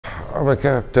I'm a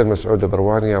Captain Masoud Al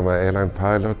Barwani. I'm an airline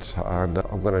pilot, and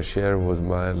I'm going to share with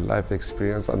my life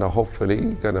experience, and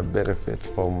hopefully going to benefit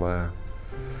from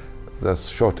the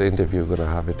short interview we're going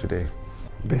to have it today.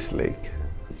 Base.leg.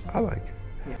 I like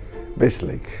it. Yeah.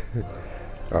 Base.leg.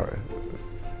 All right.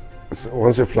 So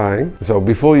once you're flying, so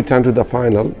before you turn to the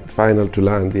final to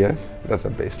land, yeah, that's a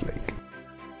base.leg.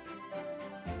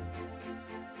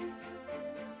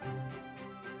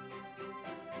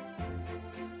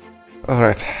 All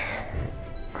right.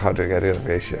 How to get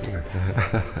aviation?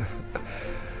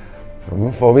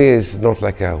 For me, it's not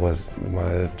like it was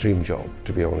my dream job,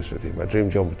 to be honest with you. My dream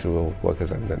job to work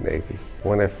as in the Navy.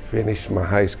 When I finished my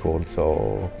high school,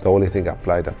 so the only thing I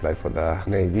applied for the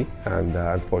Navy, and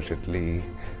unfortunately,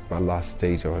 my last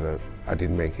stage of it, I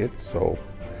didn't make it. So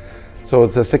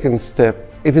it's the second step.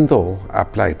 Even though I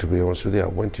applied, to be honest with you, I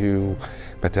went to,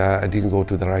 but I didn't go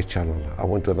to the right channel. I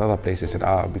went to another place. They said,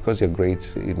 because your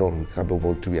grades, you're not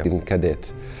capable to be a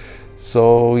cadet.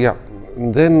 So yeah,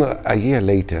 and then a year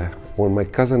later, when my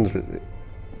cousin,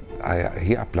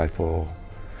 he applied for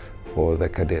the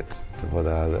cadet, for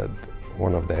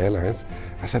one of the airlines.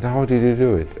 I said, how did you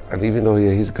do it? And even though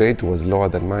his grade was lower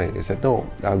than mine, he said, no,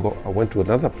 I went to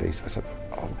another place. I said,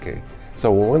 okay. So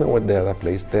when I went to the other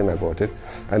place, then I got it.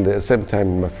 And at the same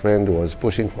time, my friend was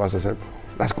pushing for us. I said,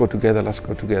 let's go together, let's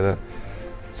go together.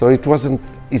 So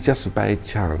it's just by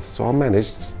chance. So I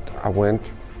managed, I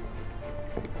went,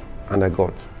 and I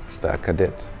got the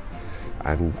cadet.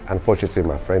 And unfortunately,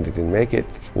 my friend didn't make it.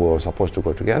 We were supposed to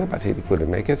go together, but he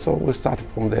couldn't make it. So we started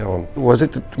from there on. Was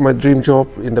it my dream job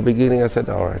in the beginning? I said,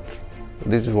 all right,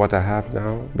 this is what I have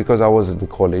now. Because I was in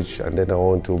college, and then I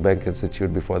went to Bank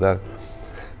Institute before that.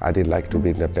 I didn't like to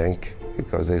be in the bank,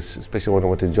 because especially when I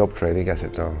went to job training, I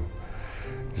said, no,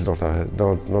 it's not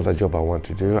a job I want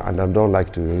to do, and I don't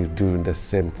like to do the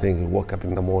same thing, wake up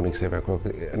in the morning, 7 o'clock.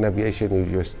 In aviation,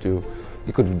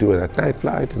 you could do it at night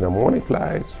flight, in the morning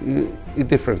flight, at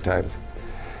different times.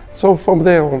 So from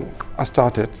there on, I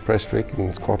started Prestwick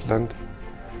in Scotland,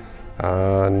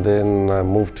 and then I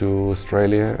moved to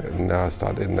Australia, and I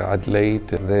started in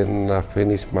Adelaide, and then I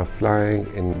finished my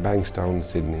flying in Bankstown,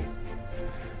 Sydney.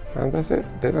 And that's it.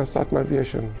 Then I start my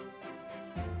aviation.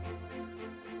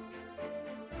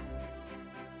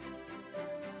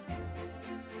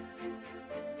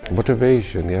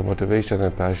 Motivation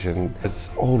and passion.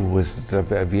 It's always, the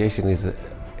aviation is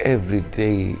every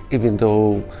day, even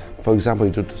though, for example,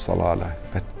 you do to Salalah,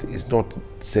 but it's not the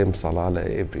same Salalah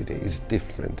every day, it's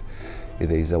different.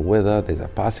 There is a weather, there's a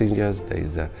passengers, there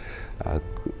is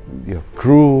your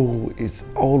crew. It's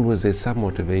always there's some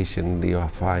motivation, you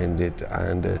find it,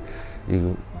 and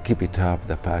you keep it up,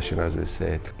 the passion, as we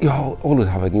said. You always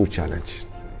have a new challenge,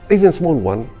 even small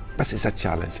one, but it's a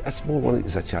challenge. A small one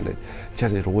is a challenge.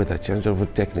 Challenge of weather, challenge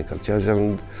of technical,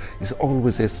 challenge. It's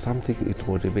always there's something it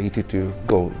motivates you to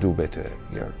go do better.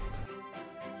 Yeah.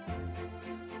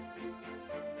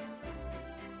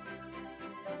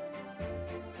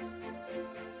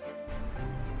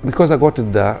 Because I got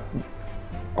to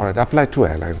I applied to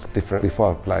airlines different. Before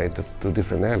I applied to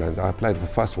different airlines, I applied for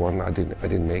the first one. I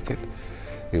didn't make it.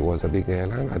 It was a big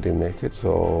airline. I didn't make it,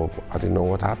 so I didn't know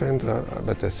what happened.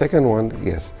 But the second one,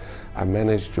 yes, I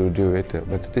managed to do it.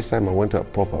 But this time I went a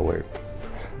proper way.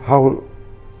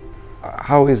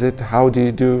 How is it? How do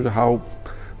you do?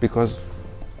 Because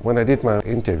when I did my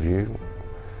interview,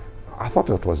 I thought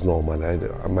it was normal.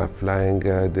 I'm flying.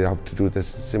 They have to do this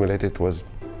simulator.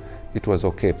 It was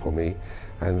okay for me.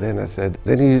 And then I said,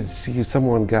 then you see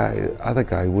other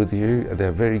guy with you,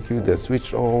 they're very good, they're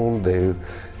switched on,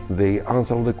 they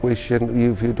answer all the questions,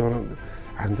 if you don't,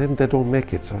 and then they don't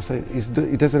make it. So I said,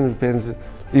 it doesn't depend,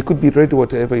 you could be ready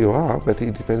whatever you are, but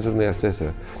it depends on the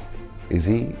assessor. Does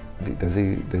he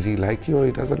like you or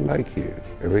he doesn't like you?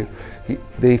 I mean,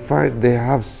 they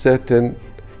have certain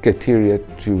criteria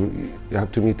you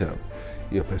have to meet up.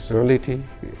 Your personality.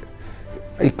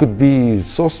 It could be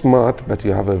so smart, but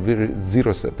you have a very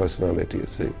zero personality, you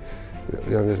see.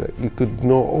 You could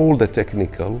know all the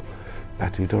technical,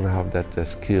 but you don't have that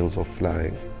skills of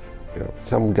flying.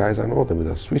 Some guys, I know them,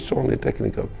 they're switched only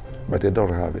technical, but they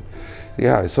don't have it.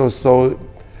 Yeah, so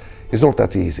it's not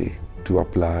that easy to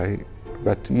apply,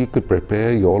 but you could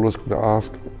prepare. You always could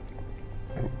ask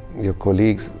your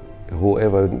colleagues,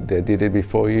 whoever they did it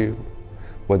before you,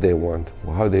 what they want,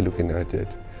 how they're looking at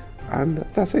it. And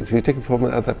that's it. You take it from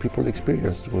other people's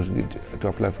experience to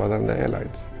apply for other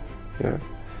airlines. Yeah.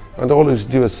 And always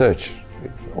do a search.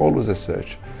 Always a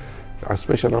search.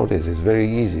 Especially nowadays, it's very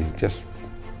easy. Just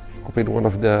open one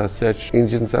of the search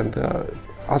engines and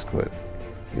ask for it.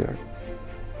 Yeah.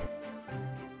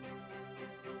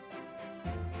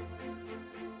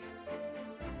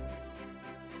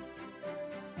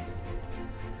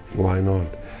 Why not?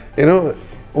 You know,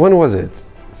 when was it?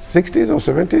 60s or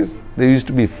 70s? There used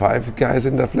to be 5 guys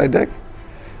in the flight deck.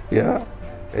 Yeah.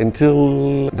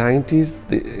 Until 90s,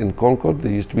 in Concorde,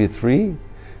 there used to be 3.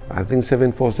 I think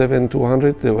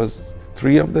 747-200, there was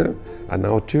 3 of them, and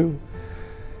now 2.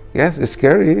 Yes, it's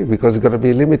scary because it's going to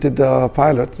be limited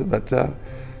pilots, but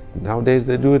nowadays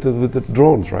they do it with the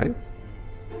drones, right?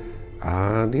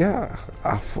 And yeah,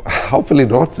 hopefully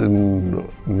not in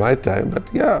my time, but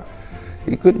yeah,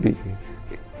 it could be.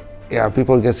 Yeah,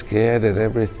 people get scared and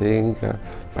everything,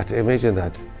 but imagine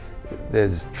that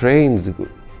there's trains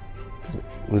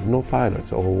with no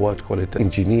pilots, or what call it,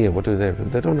 engineer, what do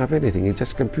they don't have anything, it's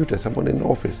just computer, someone in the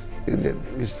office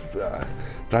is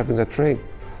driving a train.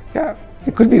 Yeah,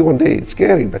 it could be one day, it's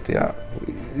scary, but yeah,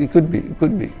 it could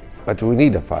be. But we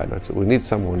need a pilot, so we need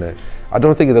someone. I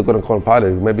don't think they're going to call a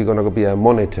pilot, maybe going to be a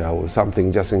monitor or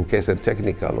something, just in case it's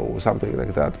technical or something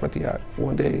like that. But yeah,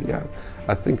 one day, yeah,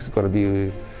 I think it's going to be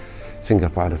a single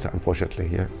pilot, unfortunately,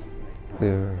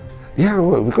 yeah,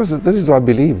 well, because this is what I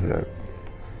believe.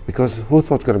 Because who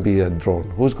thought it's going to be a drone?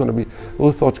 Who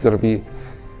thought it's going to be,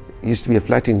 used to be a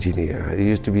flight engineer, he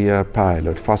used to be a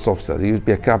pilot, first officer, he used to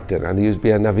be a captain, and he used to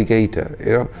be a navigator,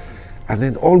 you know, and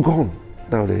then all gone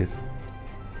nowadays.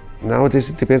 Nowadays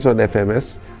it depends on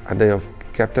FMS, and they have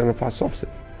captain and first officer,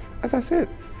 and that's it.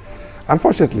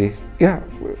 Unfortunately, yeah.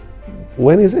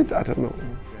 When is it? I don't know.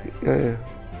 Yeah.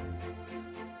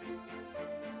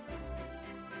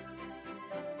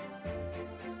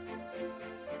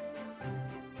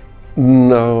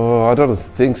 No, I don't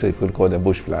think so. You could call it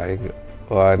bush flying.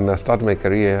 When I started my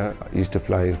career, I used to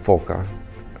fly in Fokker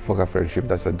Friendship,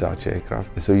 that's a Dutch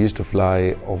aircraft. So we used to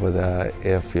fly over the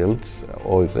airfields,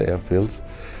 all the airfields.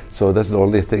 So that's the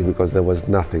only thing, because there was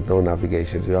nothing, no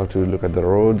navigation. You have to look at the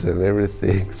roads and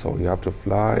everything, so you have to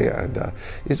fly, and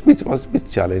it was a bit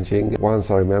challenging. Once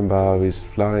I remember I was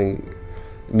flying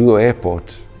New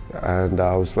Airport, and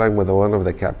I was flying with one of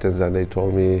the captains, and they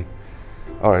told me,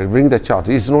 all right, bring the chart.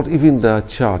 It's not even the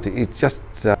chart, it's just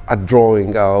a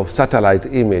drawing of satellite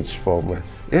image from,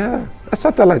 a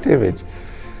satellite image.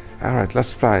 All right,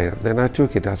 let's fly. Then I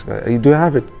took it, I asked, do you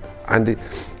have it? And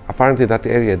apparently that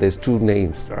area, there's 2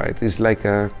 names, right? It's like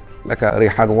a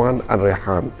Rehan 1 and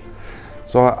Rehan.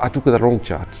 So I took the wrong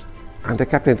chart, and the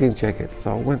captain didn't check it.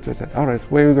 So I went to, I said, all right,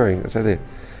 where are you going? I said, here.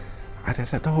 And I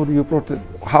said, oh, you brought it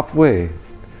halfway.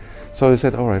 So he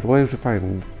said, all right, where to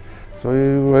find? So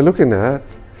we were looking at,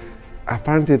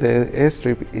 apparently the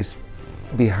airstrip is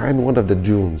behind one of the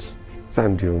dunes,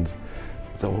 sand dunes.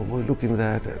 So we're looking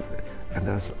at that, and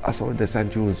I saw the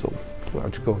sand dunes, so we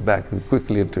had to go back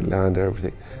quickly to land and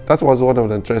everything. That was one of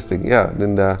the interesting,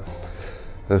 then the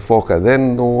Fokker.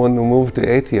 Then when we moved to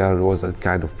ATR, it was a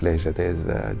kind of pleasure. There's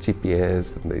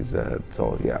GPS, and there's,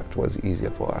 so yeah, it was easier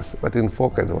for us. But in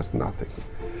Fokker, there was nothing.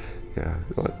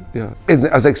 Yeah.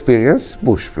 As experience,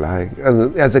 bush flying.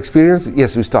 And as experience,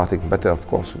 yes, we're starting, but of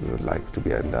course we would like to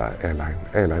be in the airline.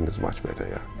 Airline is much better,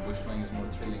 yeah. Bush flying is more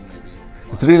thrilling,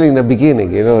 maybe. Thrilling in the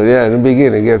beginning, in the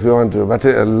beginning, if you want to, but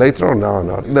later on,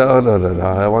 no.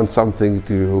 I want something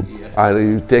to,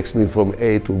 it takes me from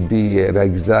A to B and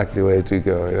exactly where to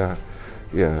go,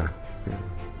 yeah.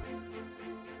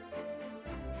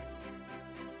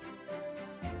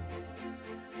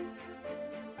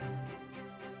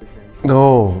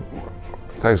 No,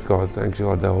 thank God,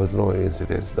 there was no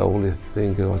incidents. The only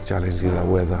thing that was challenging the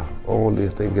weather. Only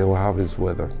thing we have is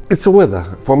weather. It's the weather.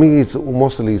 For me, it's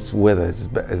mostly weather, it's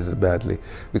badly.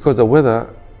 Because the weather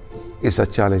is a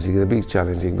big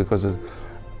challenging, because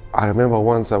I remember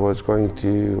once I was still in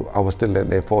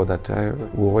A4 that time,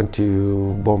 we went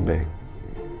to Bombay.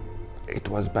 It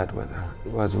was bad weather.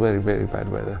 It was very, very bad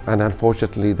weather. And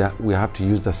unfortunately, that we have to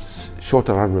use the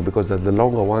shorter runway, because the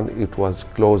longer one, it was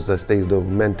closed, the state of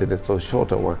maintenance, so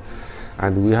shorter one.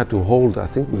 And we had to hold, I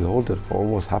think we held it for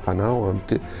almost half an hour,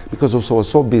 because it was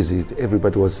so busy,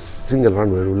 everybody was single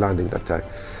runway landing that time.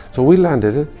 So we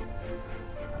landed it,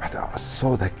 but I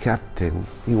saw the captain,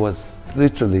 he was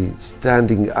literally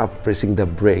standing up, pressing the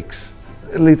brakes,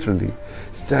 literally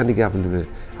standing up.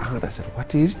 And I said,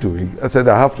 what is he doing? I said,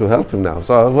 I have to help him now.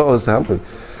 So I was helping.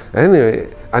 Anyway,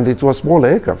 and it was small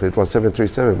aircraft, it was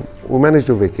 737. We managed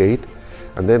to vacate,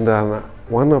 and then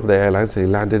one of the airlines, they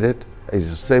landed it, it's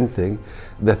the same thing.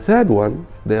 The third one,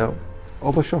 they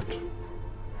overshot.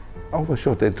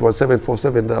 It was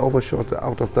 747, they overshot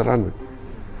out of the runway.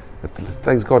 But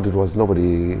thanks God,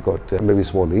 nobody got maybe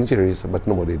small injuries, but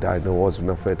nobody died, no was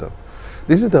no fatal.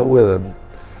 This is the weather.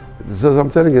 So I'm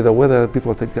telling you, the weather,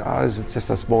 people think, it's just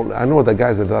a small, I know the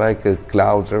guys that like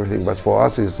clouds and everything, but for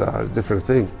us it's a different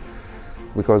thing.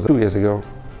 Because 2 years ago,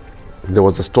 there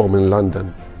was a storm in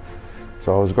London.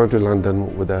 So I was going to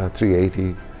London with a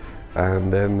 380,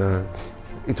 and then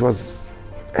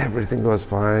everything was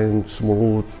fine,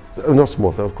 smooth. Not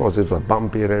smooth, of course, it was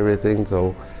bumpy and everything.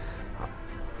 So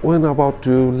when about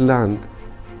to land,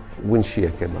 wind shear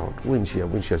came out. Wind shear.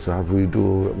 So have we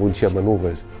do wind shear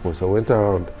maneuvers. So I went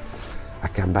around. I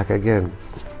came back again.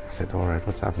 I said, all right,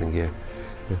 what's happening here?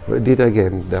 We did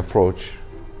again the approach,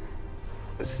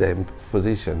 same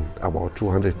position, about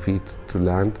 200 feet to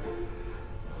land.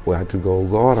 We had to go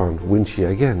around, wind shear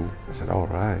again. I said, all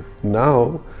right.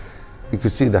 Now you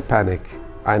could see the panic,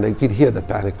 and you could hear the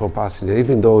panic from passengers.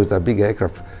 Even though it's a big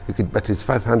aircraft, but it's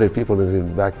 500 people in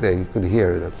the back there, you could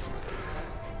hear them.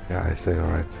 Yeah, I said, all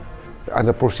right. And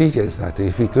the procedure is that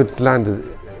if you could land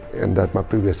in my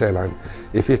previous airline,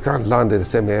 if you can't land in the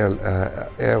same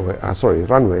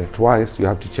runway twice, you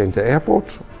have to change the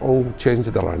airport or change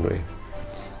the runway.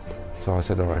 So I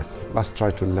said, all right, let's try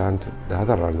to land the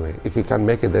other runway. If we can't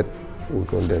make it, then we're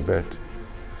going to divert.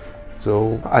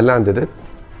 So I landed it,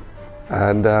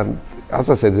 and as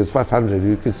I said, it's 500.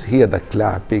 You could hear the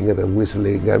clapping and the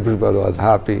whistling. Everybody was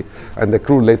happy, and the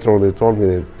crew later on they told me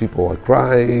that people were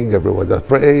crying, everyone was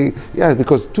praying. Yeah,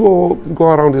 because to go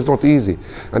around is not easy,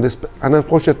 and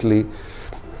unfortunately,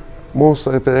 most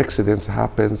of the accidents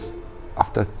happens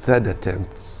after third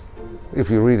attempts. If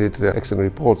you read it, the accident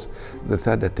reports, the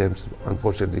third attempts,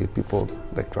 unfortunately, people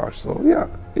they crash. So yeah,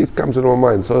 it comes in our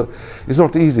mind. So it's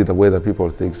not easy the way that people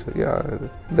think. So, yeah,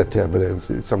 the turbulence.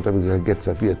 Sometimes you get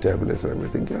severe turbulence and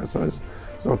everything. Yeah, so it's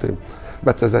not it.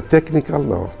 But as a technical,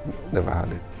 no, never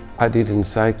had it. I did in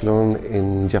cyclone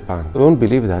in Japan. I won't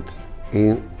believe that.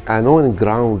 I know in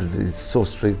ground it's so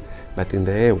strict, but in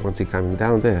the air, once you're coming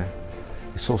down there,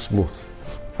 it's so smooth.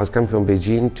 I was coming from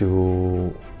Beijing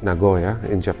to Nagoya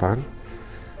in Japan.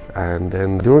 And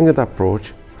then during the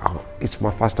approach, it's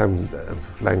my first time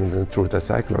flying through the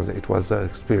cyclones. It was an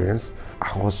experience.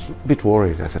 I was a bit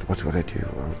worried. I said, what should I do?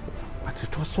 But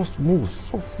it was so smooth,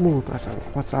 so smooth. I said,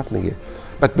 what's happening here?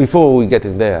 But before we get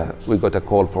in there, we got a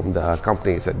call from the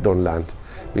company. It said, don't land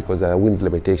because of wind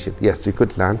limitation. Yes, we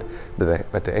could land,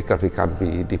 but the aircraft can't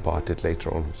be departed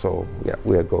later on. So yeah,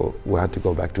 we had to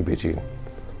go back to Beijing.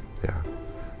 Yeah.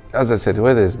 As I said,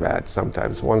 weather is bad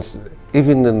sometimes. Once,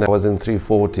 even when I was in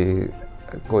 340,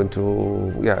 going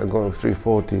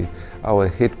 340, I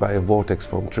was hit by a vortex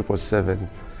from 777.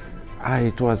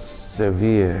 It was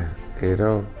severe, you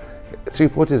know.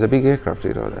 340 is a big aircraft,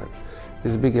 you know that.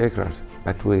 It's a big aircraft.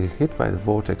 But we hit by the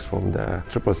vortex from the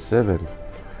 777.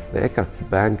 The aircraft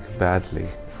banked badly.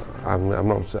 I don't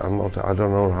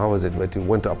know how was it, but it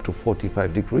went up to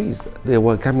 45 degrees. They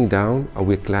were coming down, and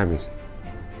we're climbing.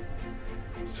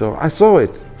 So I saw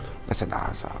it. I said,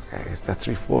 it's okay, it's the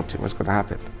 340, what's going to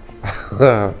happen?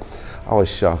 I was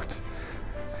shocked.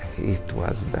 It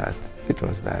was bad. It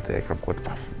was bad. The aircraft got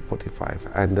 45.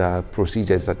 And the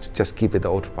procedure is that just keep it the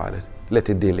autopilot. Let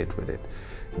it deal with it.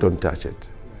 Don't touch it.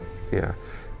 Yeah.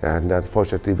 And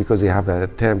unfortunately, because you have an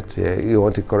attempt, you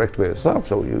want to correct yourself,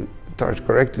 so you try to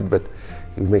correct it, but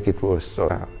you make it worse. So.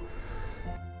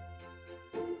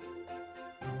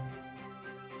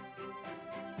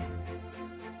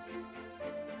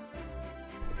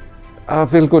 I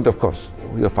feel good, of course.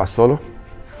 Your first solo,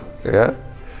 yeah.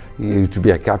 You to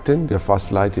be a captain, your first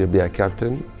flight, you'll be a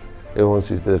captain. Everyone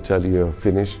sees they tell you you're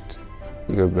finished,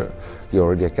 you're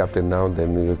already a captain now,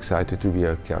 then you're excited to be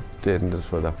a captain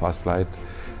for the first flight.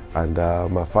 And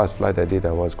my first flight I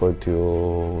was going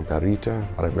to Narita,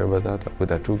 I remember that, with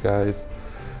the two guys,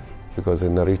 because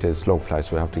in Narita it's long flight,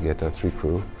 so we have to get 3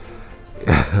 crew.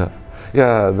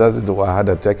 Yeah, that's why I had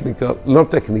a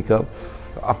not technical,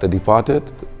 after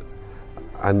departed.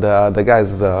 And the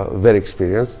guys are very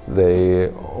experienced. They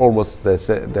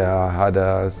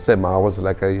had same hours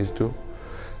like I used to.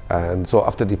 And so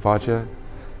after departure,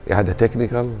 I had a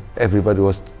technical. Everybody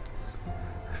was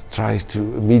trying to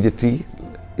immediately,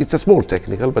 it's a small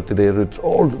technical, but they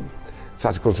all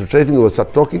started concentrating, they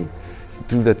started talking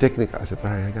to the technical. I said,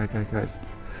 all right, guys.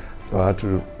 So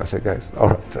I said, guys, all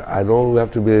right, I know we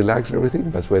have to be relaxed and everything,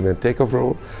 but we're in a takeoff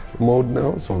mode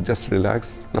now, so just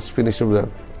relax. Let's finish with the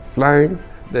flying.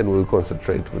 Then we'll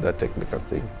concentrate with that technical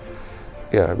thing.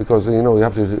 Yeah, because you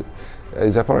have to,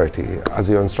 it's a priority. As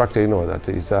your instructor, you know that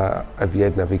it's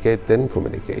aviate, navigate, then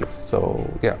communicate. So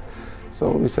yeah,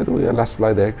 so we said let's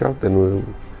fly the aircraft, then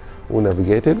we'll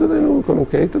navigate it, and then we'll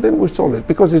communicate, and then we'll solve it.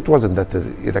 Because it wasn't that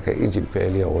like an engine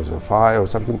failure or a fire or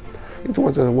something. It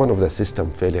was one of the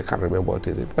system failure. I can't remember what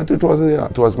is it, but it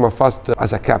was my first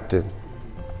as a captain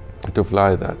to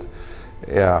fly that.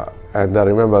 Yeah. And I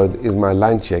remember is my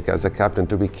line check as a captain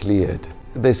to be cleared.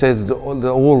 They said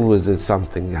always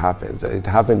something happens. It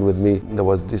happened with me. There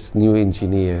was this new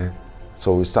engineer,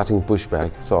 So we're starting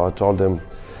pushback. So I told them,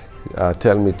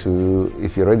 tell me to,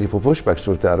 if you're ready for pushback,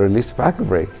 to release parking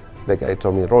brake. The guy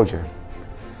told me, Roger.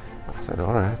 I said,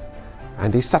 all right.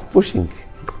 And he started pushing.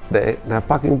 The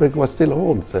parking brake was still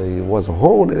on, so it was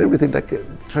on and everything. The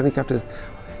training captain,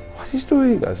 what he's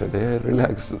doing? I said, yeah,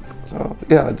 relax. So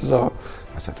yeah, so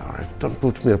I said, all right, don't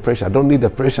put me a pressure. I don't need the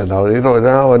pressure now.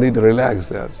 Now I need to relax.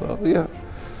 Yeah, so yeah.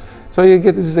 So you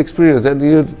get this experience, and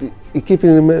you keep it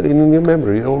in your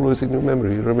memory, always in your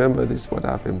memory. You remember this, what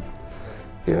happened.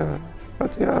 Yeah,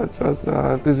 but yeah, it was,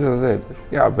 this is it.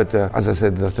 Yeah, but as I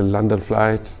said, the London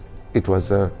flight,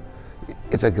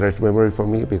 it's a great memory for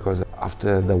me, because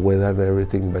after the weather and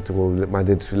everything, but we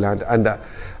managed to land, and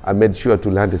I made sure to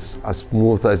land as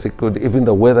smooth as it could. Even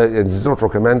the weather, it's not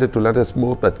recommended to land as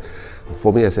smooth, but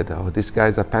for me, I said, oh, these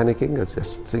guys are panicking. I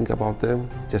just think about them,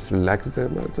 just relax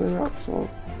them. So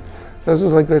this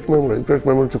is a great memory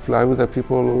to fly with the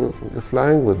people you're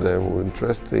flying with them.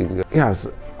 Interesting. Yes,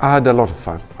 I had a lot of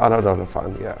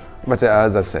fun. Yeah. But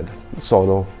as I said,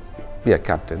 solo, be a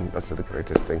captain. That's the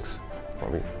greatest things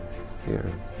for me. Yeah.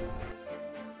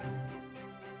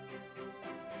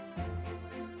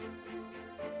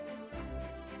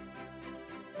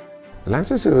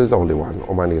 License is only one,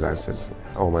 Omani license.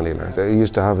 I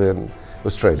used to have an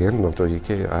Australian, not a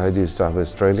UK. I used to have an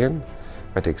Australian,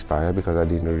 but it expired because I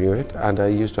didn't renew it. And I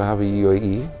used to have a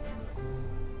UAE.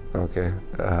 Okay,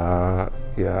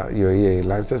 yeah, UAE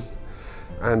license.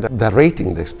 And the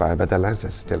rating expired, but the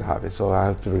license still have it. So I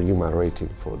have to renew my rating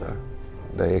for the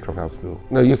aircraft I flew.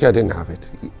 No, UK I didn't have it.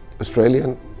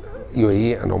 Australian,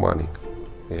 UAE, and Omani.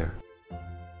 Yeah.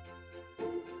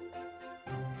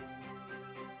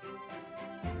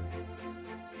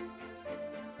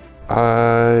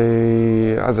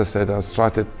 As I said, I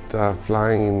started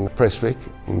flying in Prestwick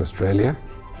in Australia.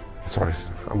 Sorry,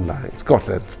 I'm lying.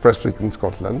 Scotland. Prestwick in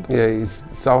Scotland. Yeah, it's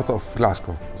south of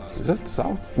Glasgow. Is it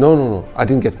south? No. I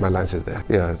didn't get my license there.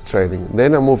 Yeah, training.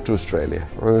 Then I moved to Australia.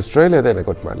 In Australia, then I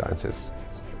got my license.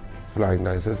 Flying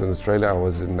license. In Australia, I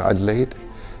was in Adelaide,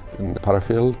 in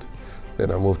Parafield.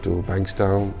 Then I moved to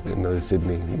Bankstown in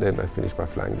Sydney. Then I finished my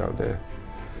flying down there.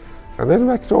 And then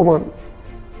back to Oman.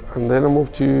 And then I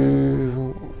moved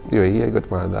to UAE, I got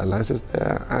my license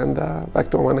there, and back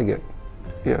to Oman again.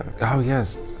 Yeah. Oh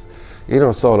yes.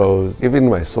 Solos, even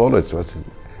my solo,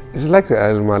 it's like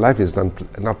my life is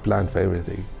not planned for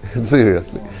everything.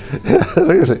 Seriously.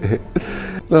 Really.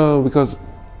 No, because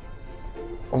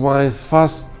my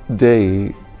first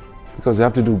day, because you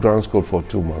have to do ground school for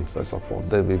 2 months first of all,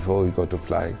 then before you go to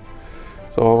flying.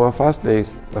 So my first day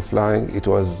of flying, it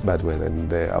was bad weather in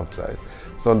the outside.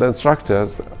 So the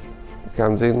instructors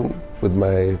comes in with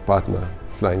my partner,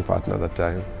 flying partner at that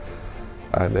time,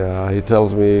 and he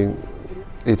tells me,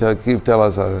 he keeps telling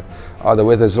us, the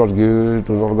weather is not good,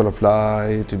 we're not going to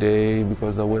fly today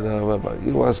because the weather.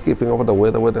 He was keeping over the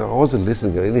weather. I wasn't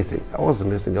listening to anything. I was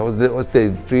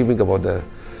daydreaming about the.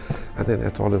 And then I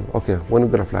told him, okay, when are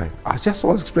we going to fly? I just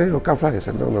was explaining, I can't fly. I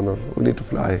said, no, we need to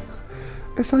fly.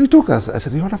 And so he took us. I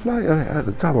said, you want to fly? All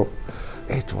right, come on.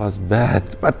 It was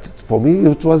bad, but for me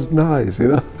it was nice,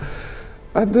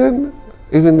 And then,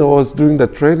 even though I was doing the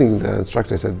training, the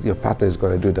instructor said, your partner is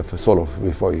going to do the solo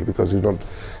before you because you're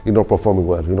not performing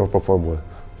well.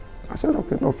 I said,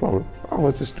 okay, no problem. I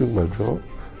was just doing my job.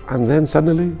 And then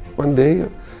suddenly, one day,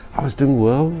 I was doing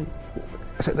well.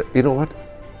 I said, you know what?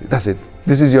 That's it.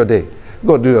 This is your day.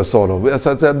 Go do your solo. I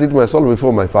did my solo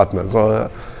before my partner. So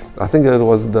I think it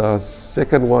was the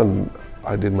second one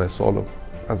I did my solo.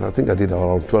 I think I did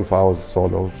around 12 hours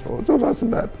solo, so it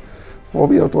wasn't bad. For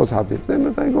me, I was happy. Then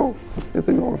let I go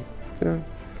on. Yeah.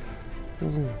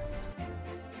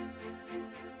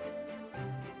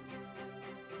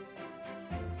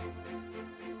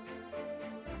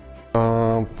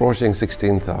 Approaching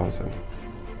 16,000.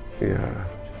 Yeah.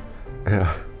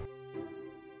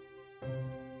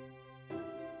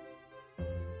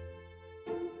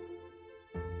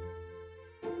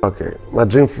 Okay, my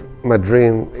dream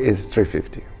is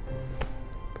 350.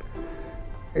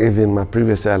 Even my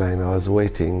previous airline, I was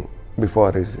waiting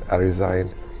before I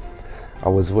resigned. I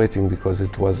was waiting because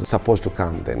it was supposed to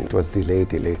come. Then it was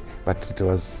delayed, but it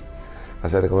was. I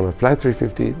said I'm going to fly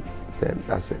 350. Then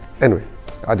that's it. Anyway,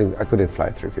 I couldn't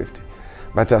fly 350,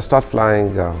 but I started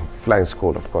flying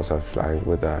school. Of course, I was flying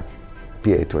with a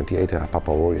PA-28,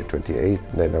 Papa Warrior 28.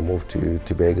 Then I moved to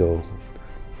Tobago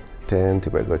 10,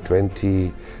 Tobago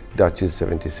 20, Dutchess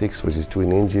 76, which is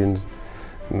twin engines.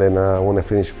 And then when I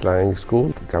finished flying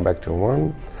school, come back to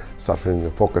Oman, started flying a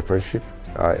Fokker Friendship,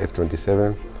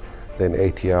 F-27, then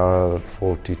ATR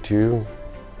 42,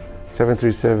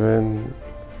 737.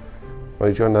 When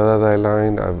I joined another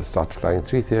airline, I started flying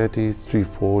 330s,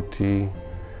 340,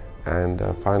 and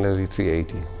finally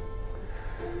 380.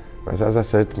 As I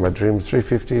said, my dream is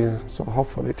 350, so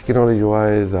hopefully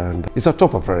technology-wise, and it's a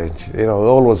top of range. You know,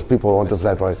 always people want to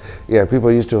fly, yeah,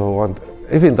 people used to want,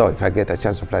 even though if I get a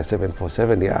chance to fly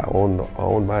 747, yeah, I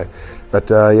won't mind. But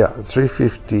yeah,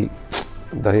 350,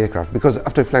 the aircraft, because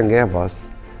after flying Airbus,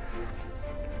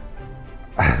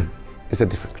 it's a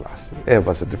different class.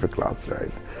 Airbus is a different class,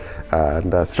 right?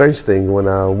 And the strange thing, when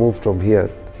I moved from here,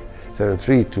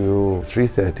 73 to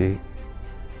 330,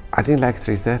 I didn't like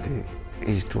 330.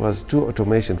 It was too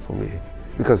automation for me,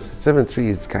 because 73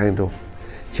 is kind of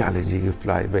challenging. You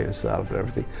fly by yourself and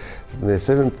everything. And the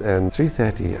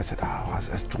 330, I said, oh,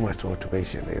 that's too much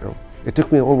automation. You know, it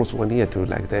took me almost 1 year to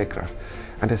like the aircraft,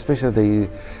 and especially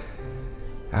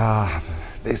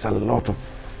there's a lot of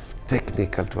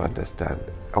technical to understand.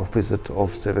 Opposite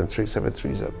of 73.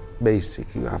 73 is a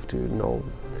basic. You have to know.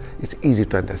 It's easy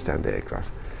to understand the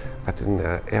aircraft, but in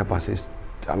Airbus is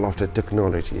a lot of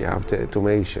technology. You have the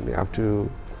automation. You have to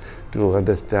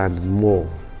understand more.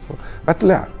 So, but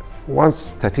yeah, once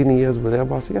 13 years with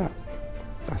Airbus, yeah,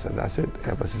 that's it.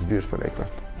 Airbus is beautiful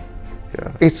aircraft.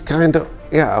 Yeah, it's kind of,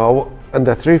 yeah, and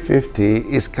the 350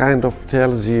 is kind of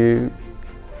tells you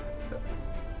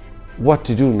what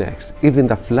to do next. Even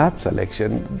the flap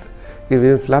selection,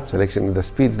 the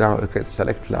speed now you can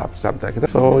select flaps, something like that.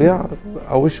 So yeah,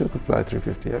 I wish I could fly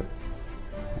 350.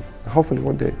 Yeah, hopefully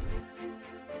one day.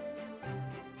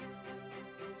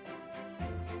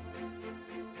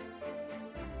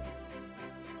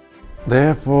 The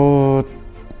airport,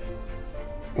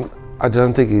 I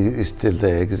don't think it still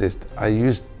there exists. I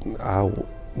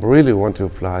really want to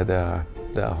fly the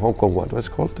Hong Kong one. What's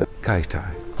it called? The Kai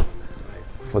Tai.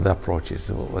 For the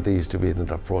approaches, what they used to be in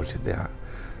the approach there.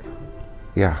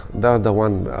 Yeah, that's the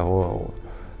one I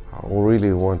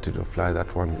really wanted to fly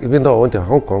that one. Even though I went to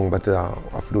Hong Kong, but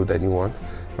I flew the new one.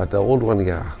 But the old one,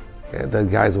 yeah. The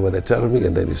guys were there telling me,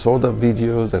 and then you saw the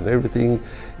videos and everything.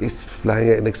 It's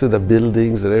flying next to the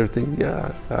buildings and everything.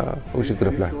 Yeah, I wish you could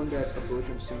have flown. Have you shown that approach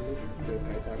on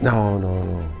simulator?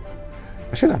 No.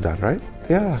 I should have done, right?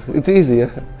 Yeah, it's easy.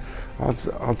 Yeah.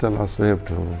 I'll tell us where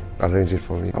to arrange it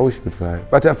for me. I wish you could fly.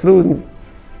 But I flew in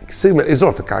similar, it's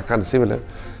not kind of similar,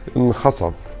 in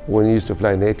Khassab. When we used to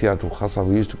fly in ATR to Khassab,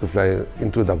 we used to fly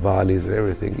into the valleys and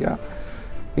everything. Yeah,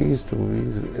 it used to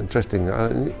be interesting.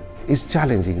 It's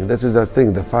challenging. This is the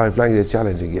thing, the flying is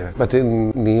challenging, yeah. But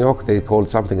in New York, they call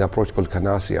something approach called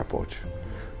Canarsie approach.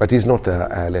 But it's not the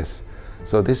ILS.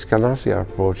 So this Canarsie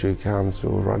approach, you come to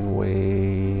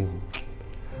runway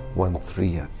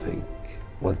 13, I think.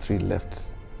 13 left.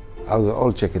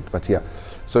 I'll check it, but yeah.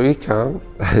 So you come,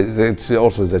 it's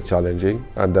also is challenging,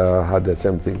 and I had the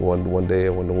same thing one day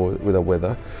with the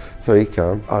weather. So you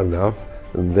come, enough,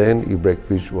 and then you break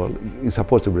visual. You're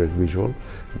supposed to break visual,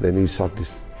 then you start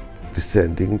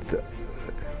descending,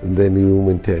 and then you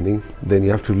maintaining. Then you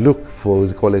have to look for,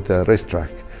 we call it a racetrack.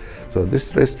 So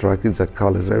this racetrack is the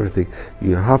colors, everything.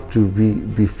 You have to be,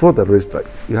 before the racetrack,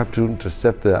 you have to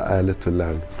intercept the ILS to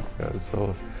land.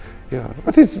 So. Yeah,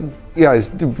 but it's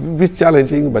a bit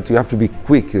challenging, but you have to be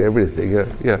quick in everything.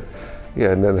 Yeah,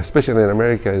 and then especially in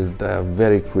America, they're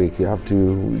very quick.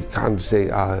 You can't say,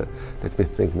 let me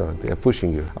think. No, they're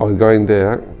pushing you. I was going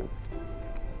there,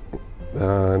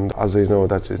 and as you know,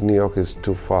 New York is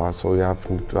too far, so you have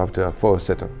to have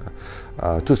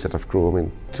two set of crew. I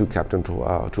mean, two captain,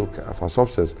 two first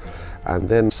officers, and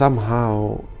then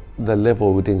somehow the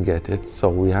level we didn't get it, so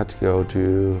we had to go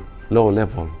to lower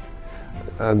level.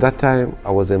 At that time, I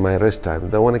was in my rest time.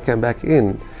 Then when I came back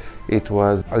in, it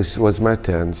was my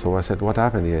turn. So I said, what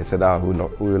happened here? I said,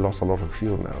 we lost a lot of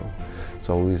fuel now.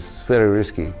 So it's very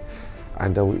risky.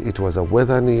 And it was a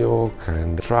weather in New York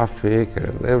and traffic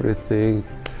and everything.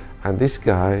 And this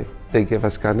guy, they gave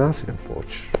us Canarsie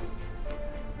approach.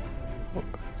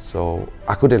 So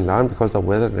I couldn't land because of the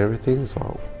weather and everything.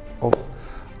 So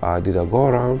I did a go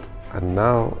around, and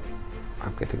now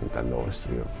I'm getting the lowest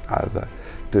view.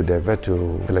 To divert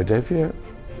to Philadelphia,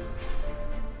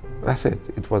 that's it.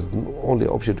 It was the only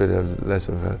option to the less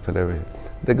of Philadelphia.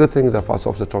 The good thing, the first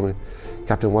officer told me,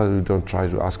 Captain, why you don't try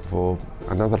to ask for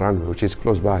another runway, which is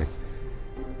close by,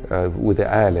 with the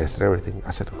ILS and everything.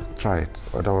 I said, try it.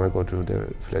 I don't want to go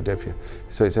to Philadelphia.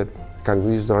 So he said, can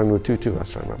we use the runway 22? I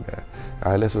still remember.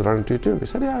 ILS was runway 22. He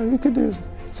said, yeah, you could do it.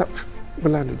 So we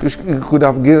landed. You could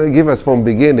have given us from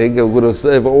beginning. You could have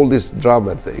saved all these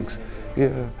drama things.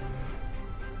 Yeah.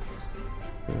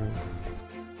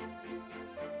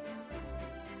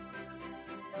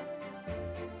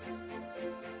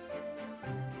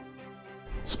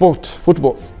 Sport,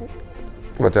 football.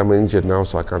 But I'm injured now,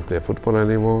 so I can't play football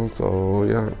anymore. So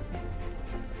yeah,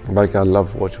 but I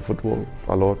love watching football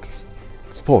a lot.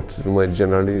 sports.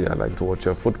 Generally, I like to watch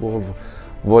football,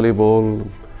 volleyball,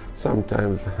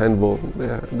 sometimes handball.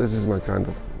 Yeah, this is my kind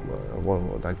of what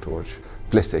I like to watch.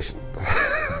 PlayStation.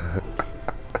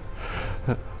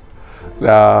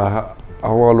 I'm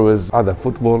always either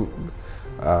football,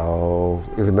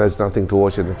 even though there's nothing to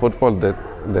watch in the football,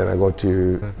 then I go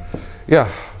to, yeah,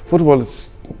 football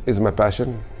is my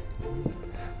passion.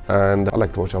 And I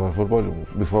like to watch a lot of football.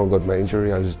 Before I got my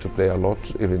injury, I used to play a lot,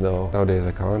 even though nowadays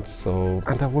I can't. So,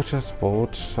 and I watch a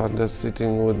sport, so I'm just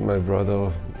sitting with my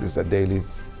brother is a daily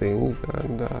thing,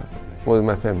 and with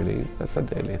my family, that's a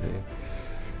daily thing.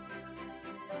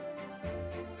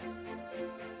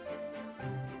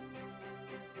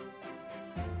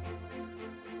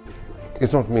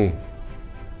 It's not me,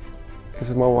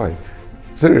 it's my wife.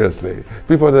 Seriously,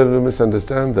 people that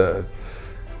misunderstand that.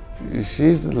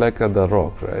 She's like the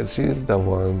rock, right? She's the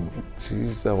one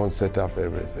set up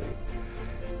everything.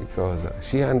 Because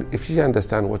if she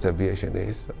understands what aviation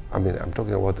is, I mean, I'm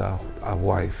talking about our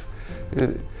wife,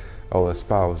 our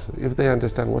spouse. If they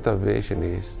understand what aviation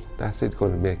is, that's it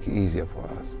going to make it easier for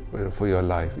us, for your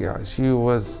life. Yeah,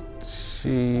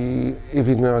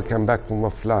 even when I come back from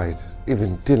a flight,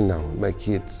 even till now, my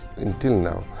kids, until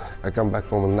now, I come back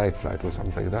from a night flight or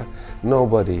something like that,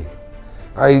 nobody,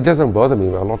 it doesn't bother me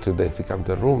a lot if they come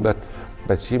to the room,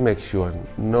 but she makes sure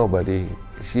nobody,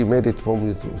 she made it for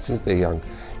me since they're young.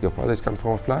 Your father's come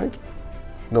from a flight,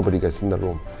 nobody gets in the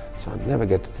room. So I never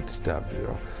get disturbed, you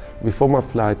know. Before my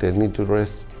flight, I need to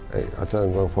rest. I tell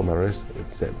them going for my rest,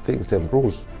 same thing, same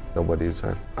rules. Nobody is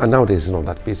hurt. And nowadays it's not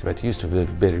that busy, but it used to be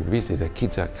very busy. The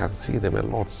kids, I can't see them a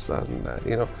lot. And,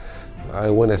 you know,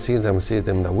 when I see them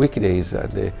the weekdays.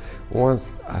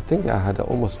 Once, I think I had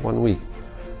almost 1 week.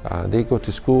 They go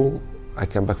to school, I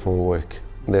come back from work.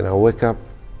 Then I wake up,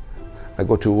 I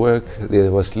go to work, they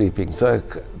were sleeping. So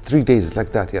 3 days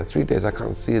like that, yeah, 3 days I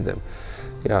can't see them.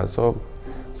 Yeah, so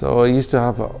I used to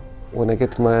have, when I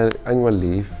get my annual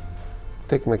leave,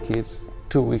 take my kids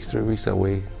 2 weeks, 3 weeks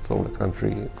away from the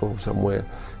country, go somewhere.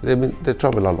 They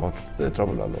travel a lot,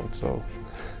 So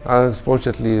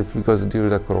fortunately, because during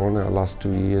the corona, last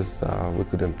 2 years, we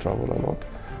couldn't travel a lot.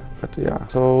 But yeah,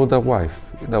 so the wife,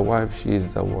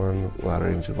 she's the one who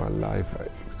arranged my life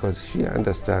because she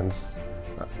understands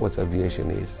what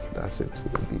aviation is. That's it,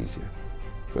 it will be easier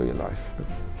for your life.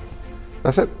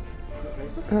 That's it.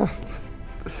 Yeah.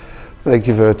 Thank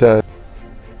you for your time.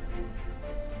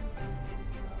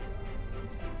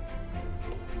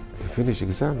 You finish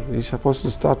exam, you're supposed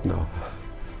to start now.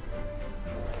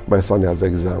 My son has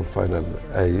exam final.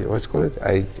 What's it called?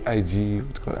 IG.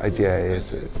 What's it called?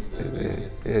 IGIS.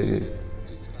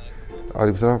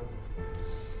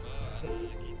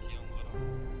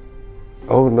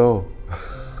 Oh no.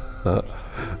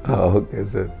 Oh, okay,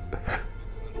 so.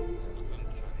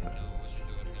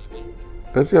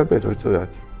 Let's get what's that?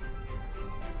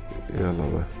 Yeah,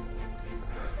 love it.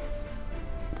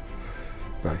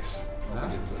 Nice.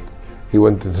 He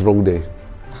went the wrong day.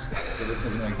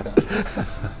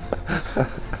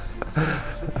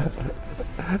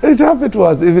 It happened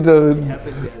was even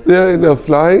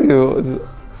flying.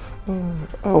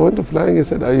 I went to flying. He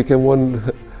said, "You came one."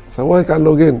 So why can't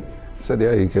log in? He said,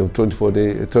 "Yeah, you came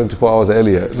 24 hours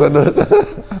earlier."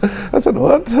 I said,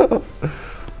 "What?"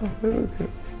 Okay.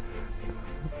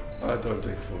 I don't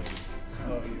take photos.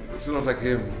 It's not like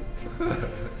him.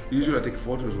 Usually I take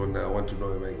photos when I want to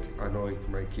annoy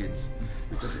my kids.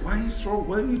 Because why are you strong?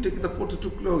 Why are you taking the photo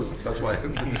too close? That's why.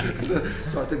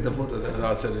 So I take the photo and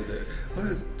I'll send it there.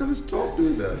 Don't stop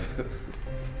doing that. So,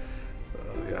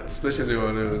 yeah, especially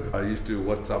when I used to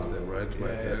WhatsApp them,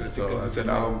 right? So I said,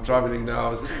 I'm traveling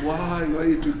now. I said, why are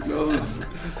you too close?